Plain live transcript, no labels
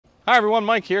Hi everyone,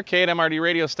 Mike here, KMRD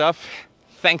Radio Stuff.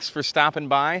 Thanks for stopping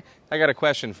by. I got a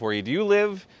question for you. Do you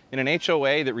live in an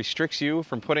HOA that restricts you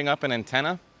from putting up an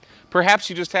antenna? Perhaps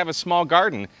you just have a small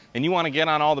garden and you want to get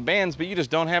on all the bands, but you just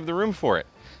don't have the room for it.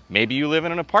 Maybe you live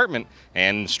in an apartment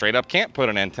and straight up can't put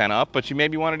an antenna up, but you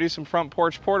maybe want to do some front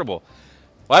porch portable.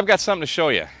 Well, I've got something to show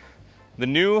you. The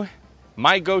new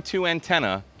My Go-To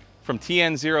antenna from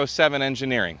TN07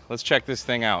 Engineering. Let's check this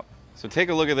thing out. So take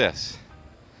a look at this.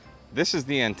 This is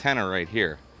the antenna right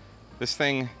here. This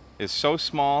thing is so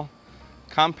small,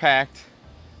 compact,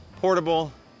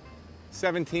 portable,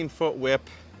 17-foot whip.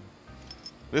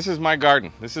 This is my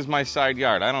garden. This is my side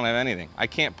yard. I don't have anything. I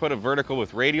can't put a vertical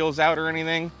with radials out or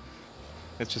anything.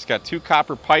 It's just got two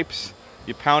copper pipes.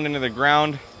 You pound into the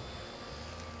ground.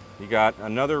 You got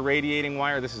another radiating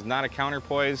wire. This is not a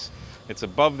counterpoise. It's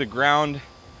above the ground.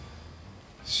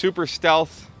 Super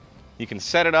stealth. You can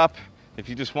set it up if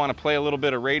you just want to play a little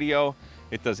bit of radio.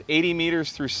 It does 80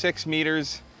 meters through 6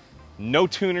 meters. No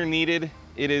tuner needed.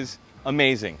 It is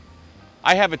amazing.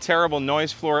 I have a terrible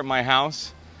noise floor at my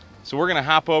house, so we're going to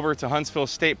hop over to Huntsville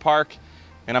State Park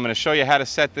and I'm going to show you how to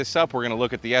set this up. We're going to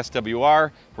look at the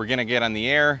SWR. We're going to get on the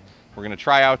air. We're going to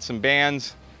try out some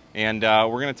bands, and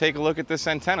we're going to take a look at this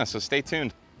antenna, so stay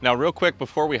tuned. Now, real quick,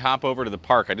 before we hop over to the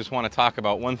park, I just want to talk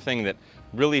about one thing that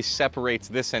really separates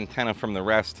this antenna from the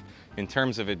rest in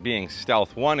terms of it being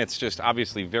stealth. One, it's just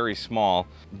obviously very small.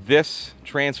 This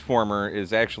transformer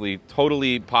is actually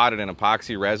totally potted in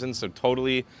epoxy resin, so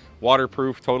totally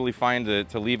waterproof, totally fine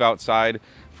to leave outside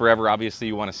forever. Obviously,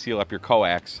 you want to seal up your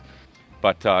coax.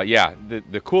 But yeah,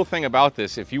 the cool thing about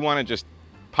this, if you want to just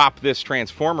pop this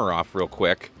transformer off real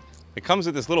quick, it comes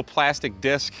with this little plastic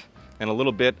disc and a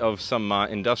little bit of some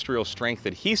industrial strength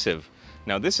adhesive.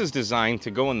 Now this is designed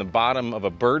to go in the bottom of a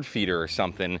bird feeder or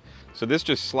something. So this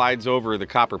just slides over the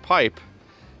copper pipe.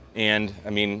 And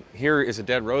I mean, here is a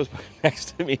dead rosebud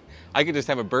next to me. I could just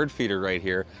have a bird feeder right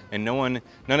here and none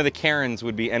of the Karens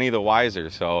would be any the wiser.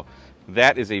 So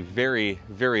that is a very,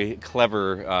 very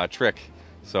clever trick.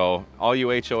 So all you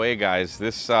HOA guys,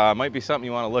 this might be something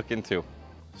you want to look into.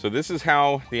 So this is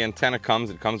how the antenna comes.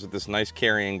 It comes with this nice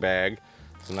carrying bag,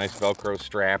 some nice Velcro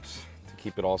straps to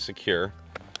keep it all secure.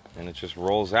 And it just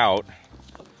rolls out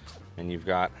and you've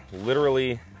got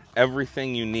literally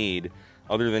everything you need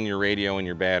other than your radio and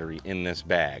your battery in this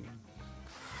bag.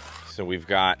 So we've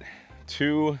got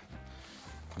two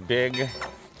big,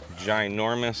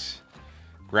 ginormous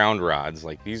ground rods.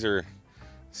 Like, these are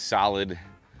solid,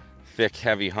 thick,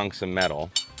 heavy hunks of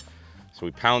metal. So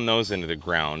we pound those into the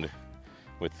ground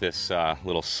with this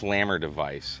little slammer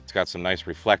device. It's got some nice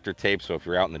reflector tape, so if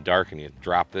you're out in the dark and you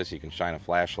drop this, you can shine a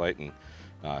flashlight and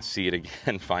see it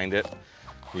again, find it.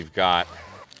 We've got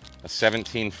a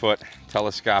 17-foot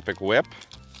telescopic whip.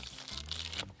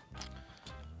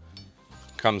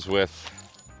 Comes with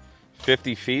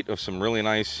 50 feet of some really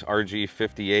nice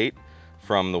RG58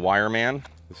 from the Wireman.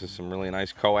 This is some really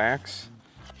nice coax.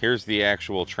 Here's the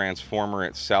actual transformer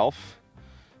itself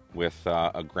with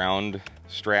a ground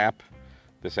strap.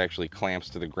 This actually clamps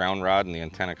to the ground rod and the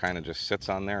antenna kind of just sits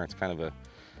on there. It's kind of a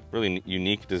really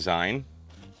unique design.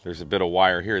 There's a bit of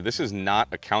wire here. This is not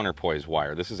a counterpoise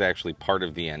wire. This is actually part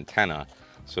of the antenna.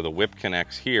 So the whip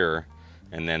connects here,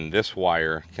 and then this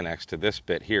wire connects to this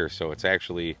bit here. So it's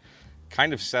actually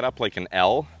kind of set up like an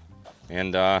L,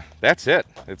 and that's it.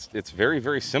 It's very,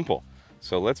 very simple.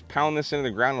 So let's pound this into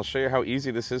the ground. I'll show you how easy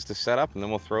this is to set up, and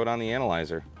then we'll throw it on the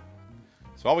analyzer.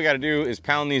 So all we got to do is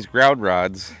pound these ground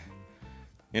rods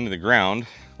into the ground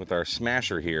with our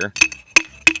smasher here.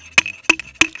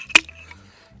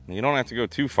 You don't have to go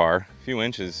too far. A few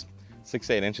inches,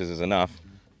 6-8 inches is enough.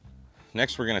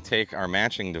 Next, we're going to take our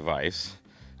matching device,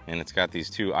 and it's got these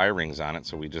two eye-rings on it,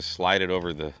 so we just slide it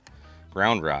over the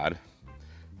ground rod,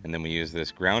 and then we use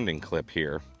this grounding clip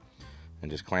here and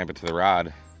just clamp it to the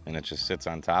rod, and it just sits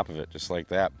on top of it, just like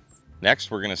that. Next,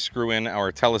 we're going to screw in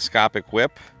our telescopic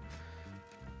whip,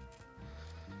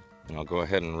 and I'll go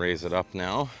ahead and raise it up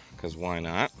now, because why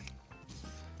not?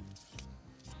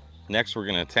 Next, we're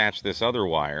going to attach this other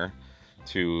wire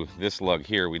to this lug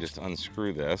here. We just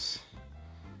unscrew this.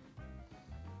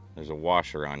 There's a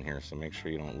washer on here, so make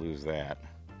sure you don't lose that.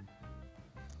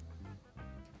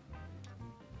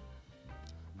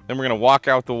 Then we're going to walk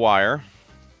out the wire,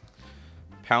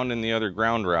 pound in the other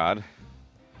ground rod,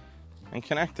 and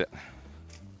connect it.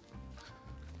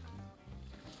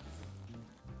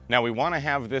 Now we want to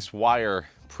have this wire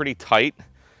pretty tight.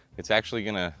 It's actually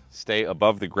going to stay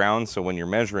above the ground, so when you're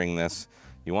measuring this,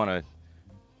 you want to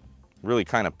really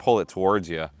kind of pull it towards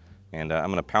you. And I'm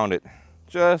going to pound it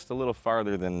just a little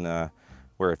farther than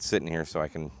where it's sitting here so I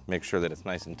can make sure that it's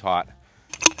nice and taut.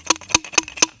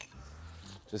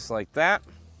 just like that.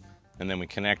 And then we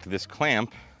connect this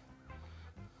clamp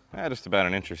just about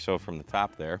an inch or so from the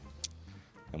top there,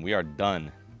 and we are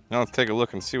done. Now let's take a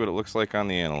look and see what it looks like on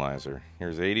the analyzer.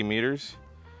 Here's 80 meters.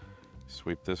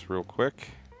 Sweep this real quick.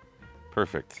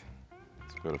 Perfect.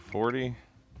 Let's go to 40.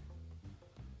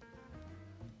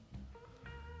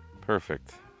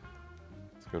 Perfect.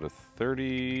 Let's go to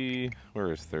 30.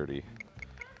 Where is 30?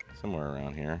 Somewhere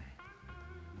around here.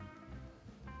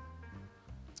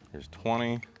 Here's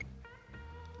 20.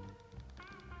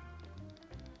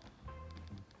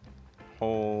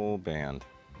 Whole band.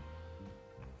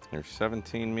 There's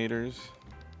 17 meters.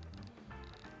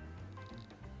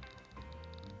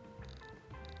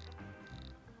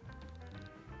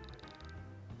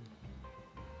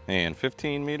 And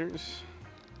 15 meters.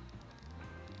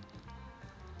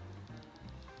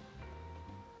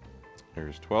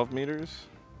 Here's 12 meters.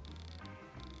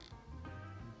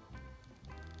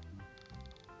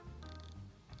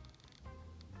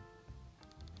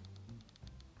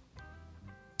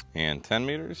 And 10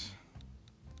 meters.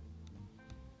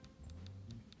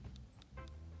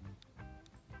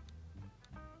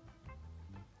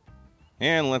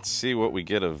 And let's see what we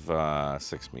get of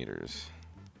 6 meters.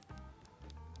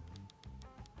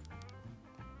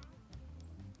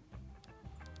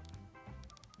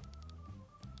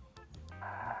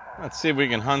 Let's see if we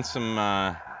can hunt some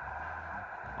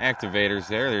activators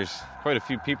there. There's quite a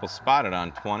few people spotted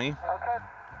on 20. Okay.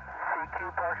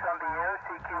 CQ parks on the air.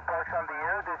 CQ parks on the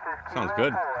air. This is Sounds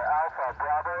good. Alpha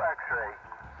Bravo X-ray.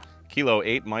 Kilo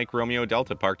 8 Mike Romeo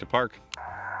Delta, park to park.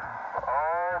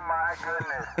 Oh my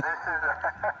goodness, this is this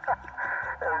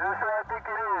what I think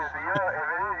it is? If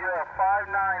it is, you're a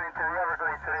 5'9" into the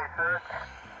Everglades today, sir.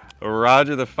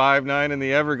 Roger, the 5'9" in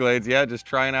the Everglades. Yeah, just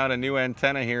trying out a new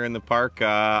antenna here in the park.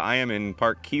 I am in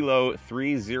park Kilo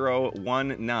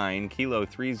 3019. Kilo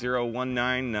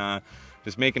 3019.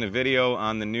 Just making a video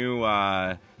on the new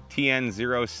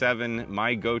TN07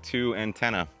 My Go-To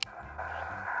antenna.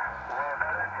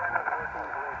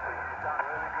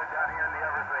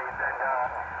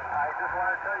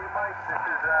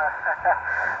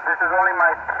 This is only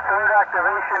my third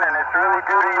activation, and it's really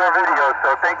due to your video,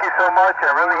 so thank you so much.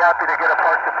 I'm really happy to get a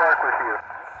park-to-park with you.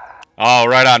 Oh,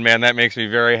 right on, man. That makes me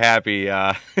very happy.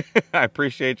 I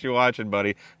appreciate you watching,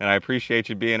 buddy, and I appreciate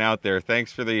you being out there.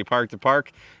 Thanks for the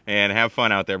park-to-park, and have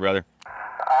fun out there, brother.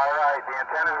 All right, the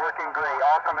antenna's working great.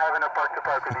 Awesome having a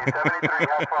park-to-park with you. 73,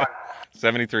 have fun.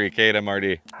 73,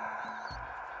 KMRD.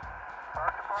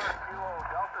 Park-to-park, Kilo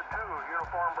Delta 2,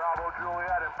 Uniform Bravo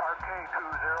Juliet, and Park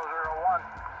K2001.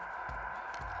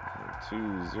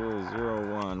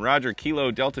 2001. Roger,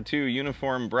 Kilo Delta 2,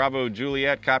 Uniform Bravo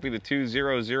Juliet, copy the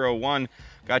 2001.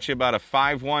 Got you about a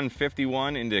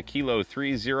 5-1-51 into Kilo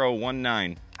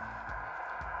 3019.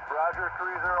 Roger,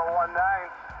 3019.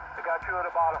 I got you at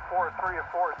about a 4-3, a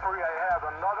 4-3. I have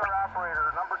another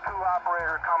operator, number 2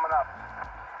 operator coming up.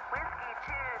 Whiskey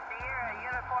 2, Sierra,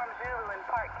 Uniform Zulu, in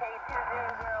Park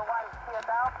K2001, see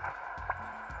about?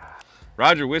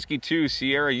 Roger, Whiskey 2,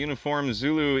 Sierra, Uniform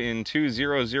Zulu in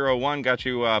 2001. Got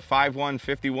you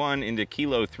 5-1-51 into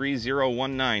Kilo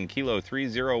 3019. Kilo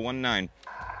 3019.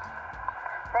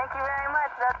 Thank you very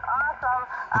much. That's awesome.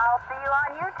 I'll see you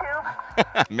on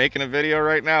YouTube. Making a video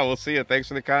right now. We'll see you. Thanks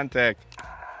for the contact.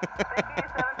 Thank you,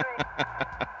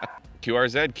 73.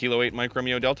 QRZ, Kilo 8 Mike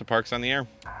Romeo Delta, parks on the air.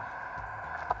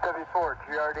 W4,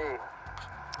 GRD.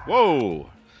 Whoa.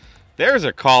 There's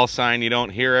a call sign you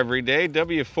don't hear every day.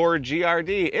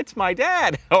 W4GRD. It's my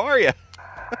dad. How are you? Hey,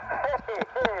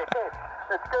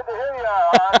 it's good to hear you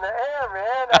on the air,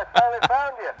 man. I finally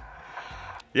found you.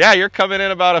 Yeah, you're coming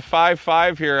in about a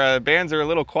 5-5 here. Bands are a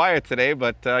little quiet today,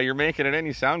 but you're making it in.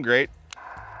 You sound great.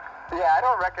 Yeah, I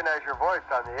don't recognize your voice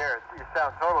on the air. You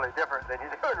sound totally different than you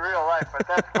do in real life, but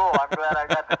that's cool. I'm glad I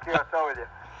got the QSO with you.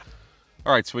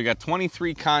 All right, so we got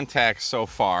 23 contacts so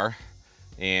far,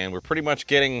 and we're pretty much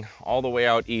getting all the way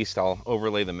out east. I'll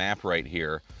overlay the map right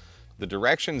here. The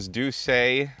directions do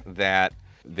say that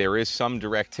there is some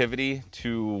directivity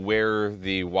to where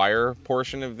the wire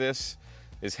portion of this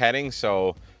is heading.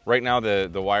 So right now the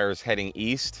wire is heading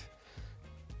east.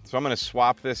 So I'm going to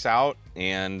swap this out,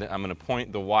 and I'm going to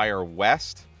point the wire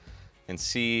west and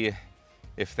see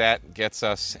if that gets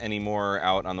us any more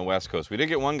out on the west coast. We did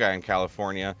get one guy in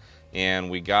California, and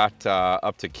we got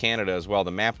up to Canada as well.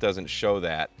 The map doesn't show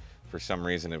that. For some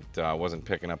reason it wasn't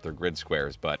picking up their grid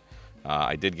squares, but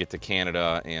I did get to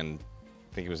Canada, and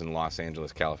I think it was in Los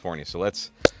Angeles, California. So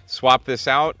let's swap this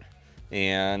out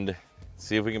and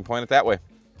see if we can point it that way.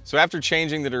 So after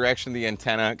changing the direction of the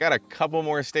antenna, got a couple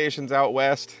more stations out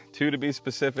west, 2 to be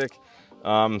specific.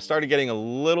 Started getting a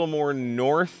little more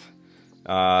north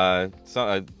A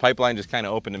pipeline just kind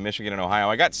of opened to Michigan and Ohio.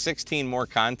 I got 16 more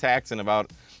contacts in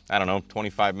about, I don't know,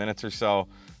 25 minutes or so.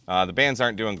 The bands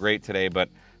aren't doing great today, but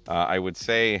I would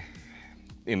say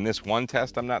in this one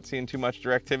test, I'm not seeing too much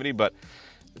directivity, but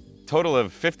total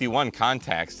of 51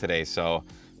 contacts today. So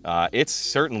it's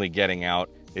certainly getting out.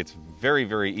 It's very,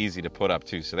 very easy to put up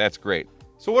too. So that's great.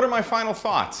 So what are my final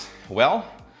thoughts? Well,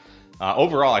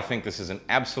 overall, I think this is an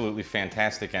absolutely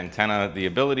fantastic antenna. The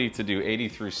ability to do 80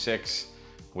 through 6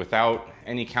 without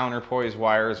any counterpoise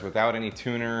wires, without any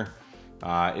tuner,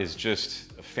 is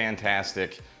just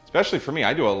fantastic. Especially for me,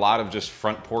 I do a lot of just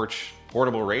front porch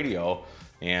portable radio,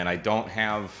 and I don't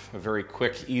have a very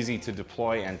quick, easy to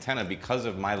deploy antenna because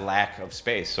of my lack of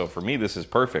space. So for me, this is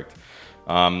perfect.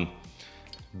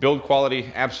 Build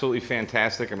quality, absolutely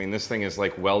fantastic. I mean, this thing is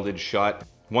like welded shut.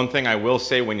 One thing I will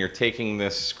say, when you're taking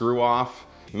this screw off,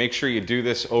 make sure you do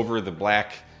this over the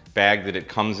black bag that it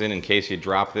comes in case you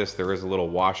drop this. There is a little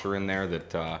washer in there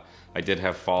that I did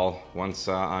have fall once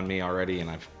on me already,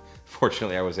 and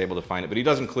fortunately I was able to find it. But he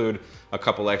does include a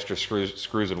couple extra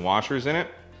screws and washers in it.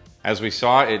 As we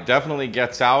saw, it definitely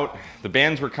gets out. The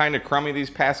bands were kind of crummy these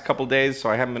past couple days, so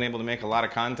I haven't been able to make a lot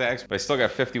of contacts, but I still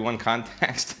got 51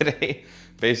 contacts today.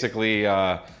 Basically,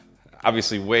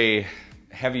 obviously way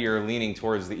heavier leaning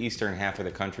towards the eastern half of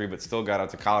the country, but still got out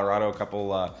to Colorado, a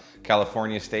couple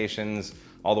California stations,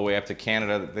 all the way up to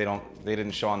Canada. They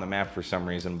didn't show on the map for some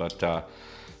reason, but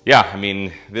yeah, I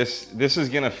mean, this is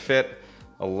gonna fit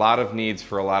a lot of needs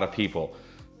for a lot of people.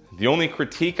 The only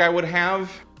critique I would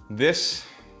have, this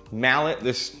mallet,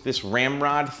 this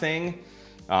ramrod thing,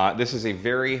 this is a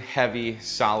very heavy,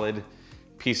 solid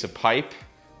piece of pipe,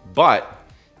 but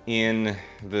in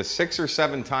the 6 or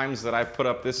 7 times that I've put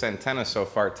up this antenna so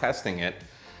far testing it,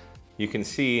 you can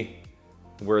see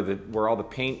where all the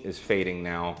paint is fading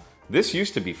now. This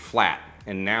used to be flat,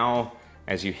 and now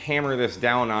as you hammer this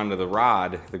down onto the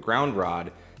rod, the ground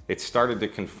rod, it started to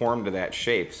conform to that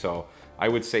shape. So I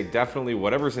would say definitely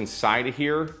whatever's inside of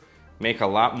here, make a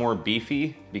lot more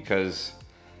beefy, because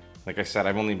like I said,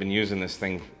 I've only been using this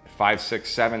thing 5, 6,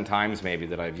 7 times maybe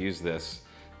that I've used this,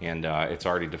 and it's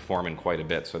already deforming quite a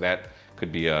bit. So that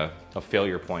could be a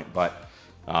failure point. But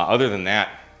other than that,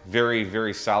 very,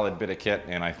 very solid bit of kit,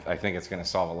 and I think it's gonna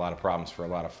solve a lot of problems for a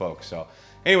lot of folks. So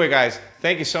anyway, guys,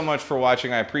 thank you so much for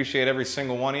watching. I appreciate every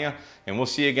single one of you, and we'll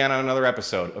see you again on another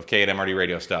episode of K8MRD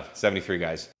Radio Stuff. 73,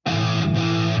 guys.